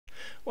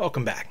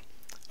Welcome back.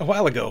 A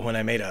while ago, when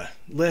I made a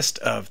list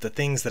of the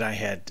things that I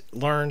had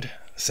learned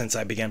since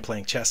I began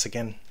playing chess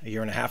again a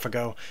year and a half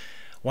ago,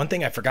 one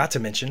thing I forgot to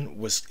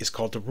mention is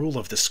called the rule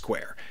of the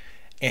square.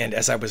 And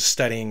as I was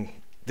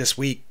studying this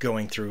week,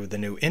 going through the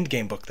new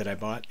Endgame book that I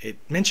bought, it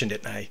mentioned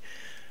it, and I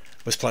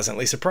was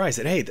pleasantly surprised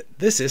that, hey,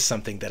 this is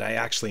something that I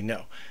actually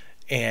know.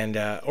 And,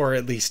 or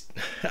at least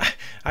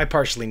I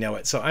partially know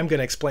it. So I'm going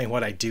to explain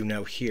what I do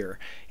know here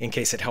in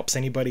case it helps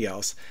anybody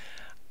else.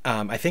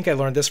 I think I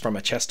learned this from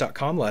a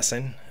chess.com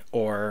lesson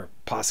or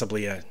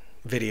possibly a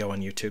video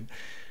on YouTube.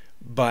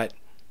 But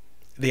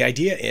the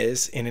idea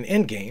is, in an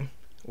endgame,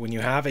 when you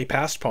have a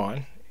passed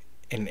pawn,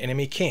 an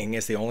enemy king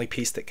is the only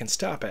piece that can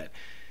stop it.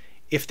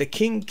 If the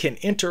king can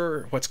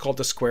enter what's called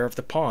the square of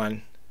the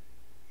pawn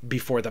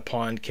before the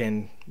pawn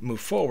can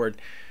move forward,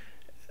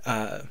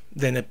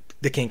 then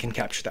the king can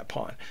capture that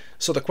pawn.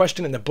 So the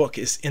question in the book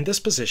is, in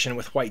this position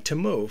with white to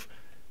move,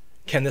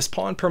 can this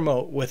pawn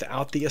promote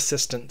without the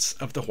assistance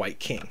of the white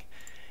king?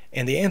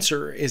 And the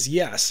answer is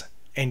yes,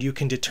 and you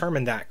can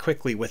determine that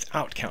quickly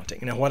without counting.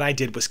 Now, what I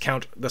did was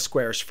count the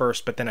squares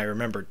first, but then I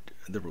remembered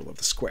the rule of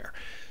the square.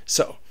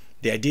 So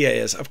the idea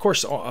is, of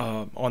course,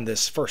 on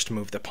this first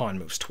move, the pawn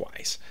moves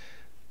twice,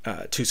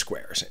 2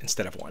 squares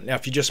instead of 1. Now,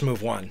 if you just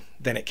move 1,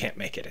 then it can't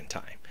make it in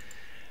time.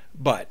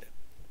 But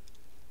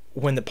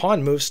when the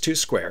pawn moves 2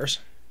 squares,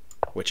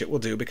 which it will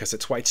do because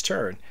it's white's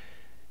turn,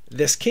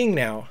 this king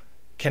now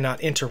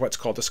cannot enter what's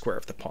called the square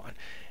of the pawn.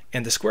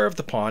 And the square of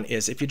the pawn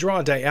is, if you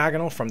draw a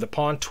diagonal from the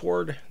pawn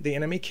toward the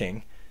enemy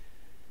king,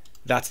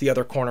 that's the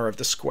other corner of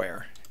the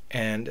square.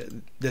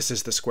 And this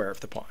is the square of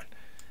the pawn.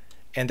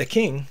 And the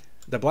king,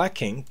 the black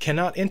king,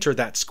 cannot enter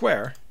that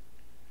square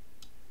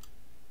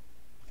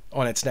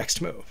on its next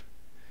move.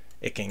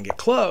 It can get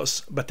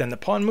close, but then the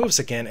pawn moves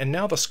again, and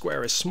now the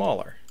square is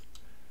smaller.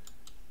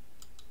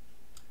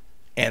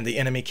 And the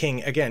enemy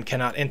king, again,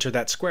 cannot enter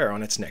that square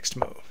on its next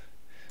move.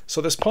 So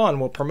this pawn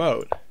will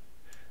promote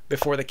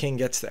before the king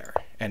gets there.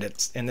 And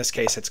in this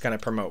case, it's going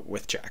to promote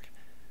with check.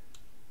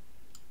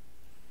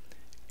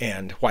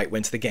 And white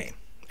wins the game,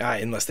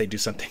 unless they do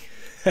something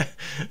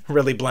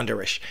really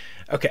blunderish.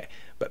 Okay,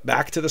 but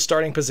back to the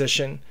starting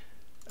position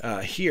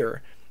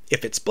here.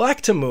 If it's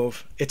black to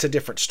move, it's a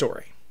different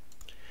story.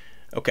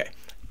 Okay,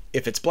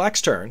 if it's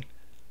black's turn,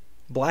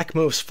 black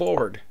moves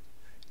forward.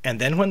 And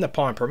then when the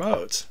pawn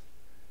promotes,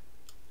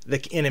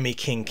 the enemy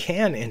king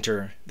can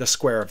enter the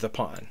square of the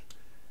pawn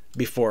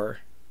before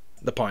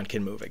the pawn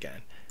can move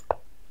again.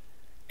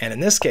 And in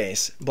this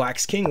case,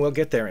 black's king will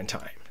get there in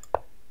time.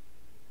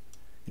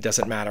 It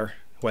doesn't matter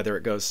whether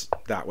it goes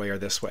that way or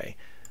this way.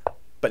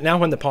 But now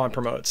when the pawn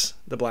promotes,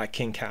 the black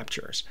king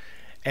captures.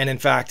 And in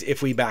fact,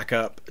 if we back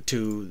up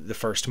to the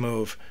first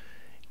move,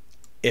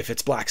 if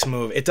it's black's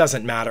move, it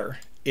doesn't matter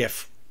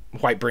if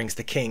white brings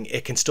the king,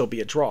 it can still be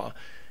a draw,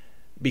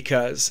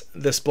 because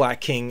this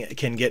black king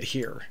can get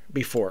here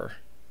before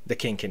the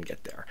king can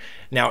get there.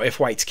 Now, if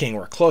white's king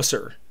were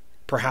closer,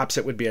 perhaps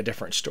it would be a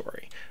different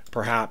story.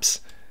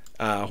 Perhaps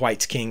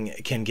white's king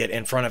can get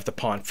in front of the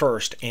pawn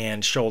first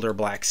and shoulder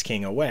black's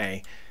king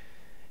away,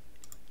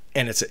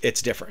 and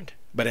it's different.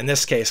 But in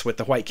this case, with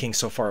the white king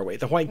so far away,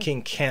 the white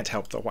king can't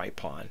help the white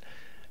pawn.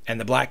 And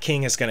the black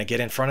king is going to get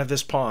in front of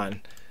this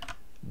pawn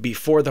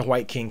before the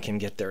white king can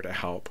get there to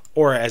help.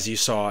 Or as you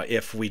saw,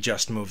 if we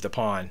just move the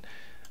pawn,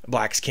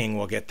 black's king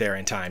will get there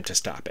in time to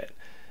stop it.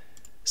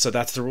 So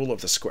that's the rule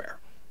of the square.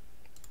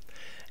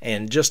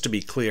 And just to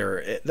be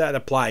clear, that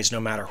applies no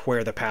matter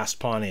where the passed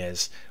pawn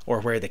is or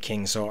where the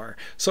kings are.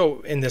 So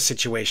in this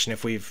situation,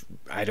 if we've,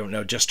 I don't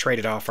know, just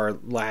traded off our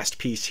last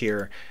piece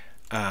here,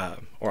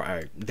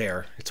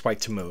 there, it's white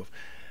to move,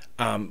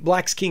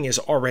 black's king is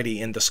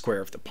already in the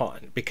square of the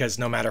pawn, because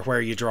no matter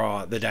where you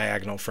draw the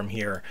diagonal from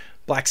here,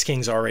 black's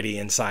king's already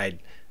inside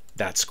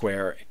that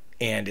square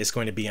and is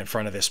going to be in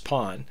front of this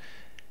pawn.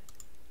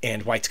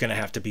 And white's going to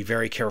have to be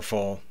very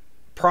careful,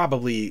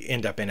 probably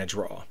end up in a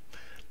draw.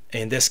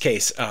 In this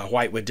case,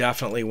 white would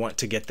definitely want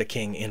to get the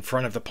king in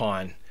front of the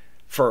pawn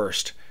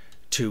first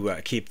to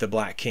keep the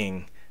black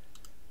king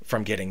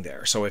from getting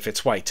there. So if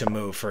it's white to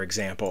move, for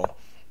example,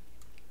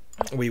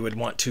 we would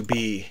want to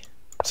be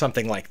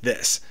something like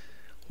this,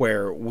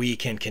 where we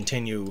can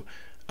continue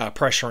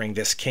pressuring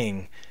this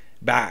king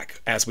back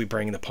as we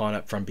bring the pawn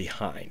up from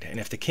behind. And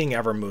if the king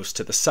ever moves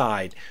to the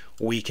side,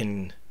 we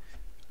can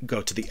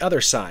go to the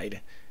other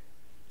side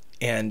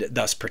and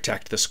thus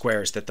protect the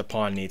squares that the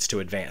pawn needs to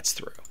advance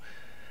through.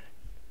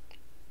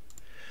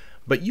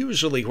 But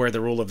usually where the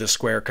rule of the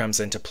square comes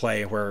into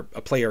play, where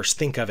players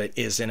think of it,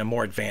 is in a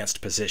more advanced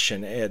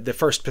position. The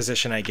first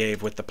position I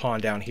gave with the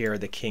pawn down here,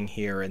 the king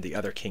here, and the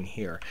other king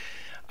here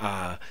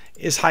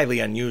is highly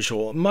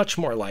unusual. Much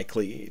more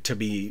likely to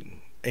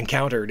be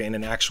encountered in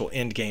an actual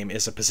endgame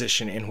is a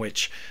position in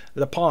which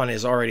the pawn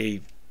is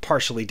already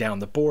partially down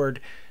the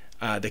board.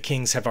 The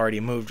kings have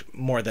already moved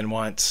more than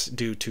once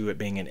due to it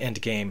being an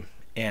endgame,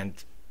 and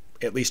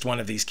at least one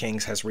of these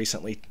kings has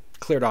recently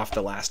cleared off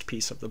the last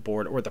piece of the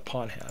board, or the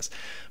pawn has.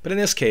 But in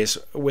this case,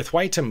 with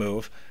white to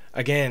move,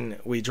 again,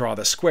 we draw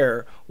the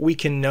square. We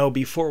can know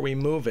before we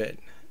move it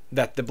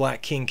that the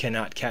black king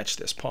cannot catch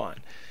this pawn.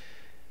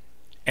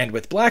 And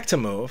with black to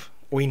move,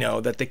 we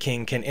know that the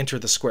king can enter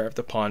the square of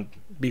the pawn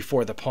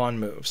before the pawn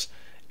moves.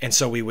 And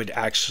so we would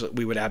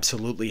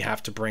absolutely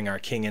have to bring our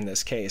king in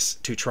this case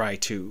to try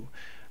to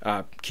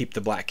keep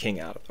the black king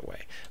out of the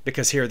way.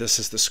 Because here this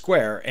is the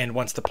square, and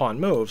once the pawn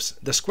moves,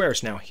 the square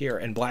is now here,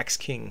 and black's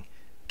king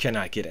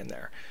cannot get in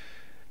there.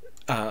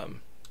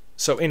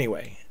 So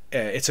anyway,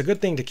 it's a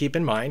good thing to keep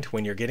in mind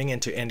when you're getting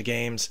into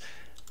endgames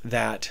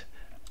that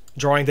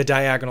drawing the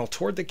diagonal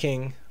toward the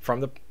king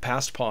from the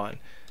passed pawn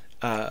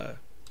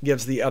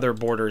gives the other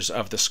borders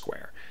of the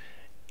square.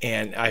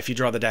 And if you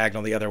draw the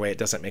diagonal the other way, it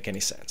doesn't make any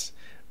sense,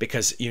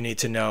 because you need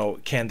to know,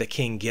 can the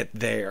king get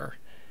there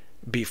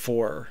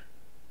before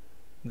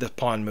the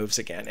pawn moves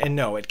again? And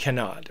no, it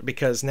cannot,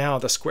 because now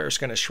the square is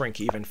going to shrink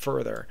even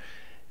further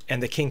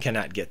and the king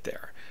cannot get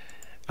there.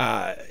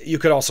 You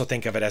could also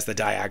think of it as the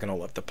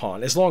diagonal of the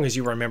pawn, as long as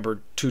you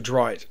remember to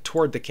draw it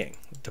toward the king.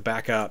 To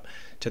back up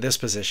to this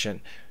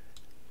position,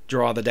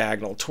 draw the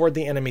diagonal toward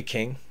the enemy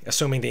king,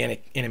 assuming the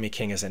enemy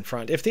king is in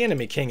front. If the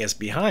enemy king is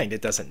behind,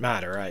 it doesn't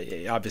matter.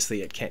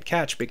 Obviously, it can't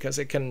catch because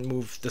it can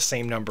move the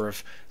same number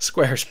of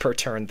squares per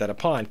turn that a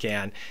pawn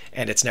can,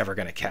 and it's never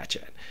going to catch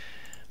it.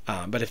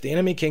 But if the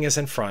enemy king is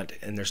in front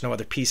and there's no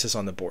other pieces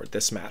on the board,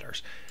 this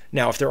matters.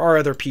 Now, if there are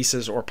other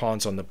pieces or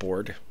pawns on the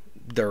board,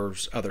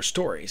 there's other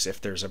stories.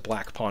 If there's a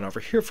black pawn over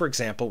here, for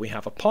example, we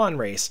have a pawn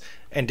race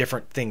and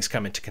different things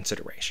come into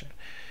consideration.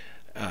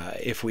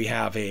 If we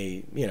have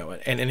an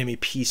enemy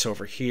piece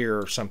over here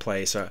or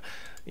someplace, a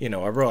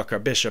rook, a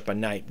bishop, a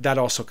knight, that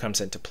also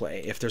comes into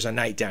play. If there's a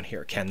knight down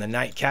here, can the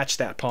knight catch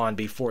that pawn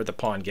before the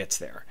pawn gets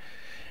there?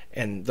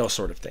 And those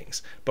sort of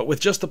things. But with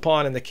just the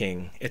pawn and the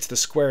king, it's the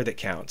square that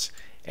counts.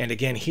 And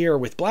again, here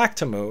with black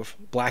to move,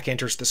 black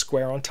enters the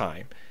square on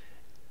time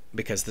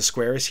because the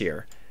square is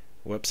here.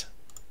 Whoops.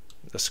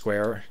 The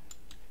square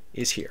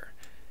is here,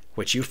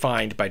 which you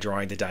find by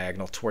drawing the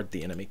diagonal toward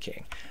the enemy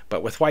king.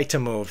 But with white to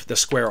move, the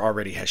square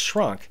already has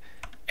shrunk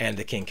and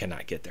the king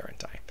cannot get there in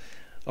time.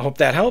 I hope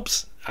that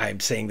helps.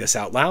 I'm saying this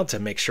out loud to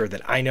make sure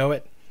that I know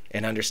it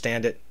and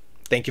understand it.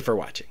 Thank you for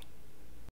watching.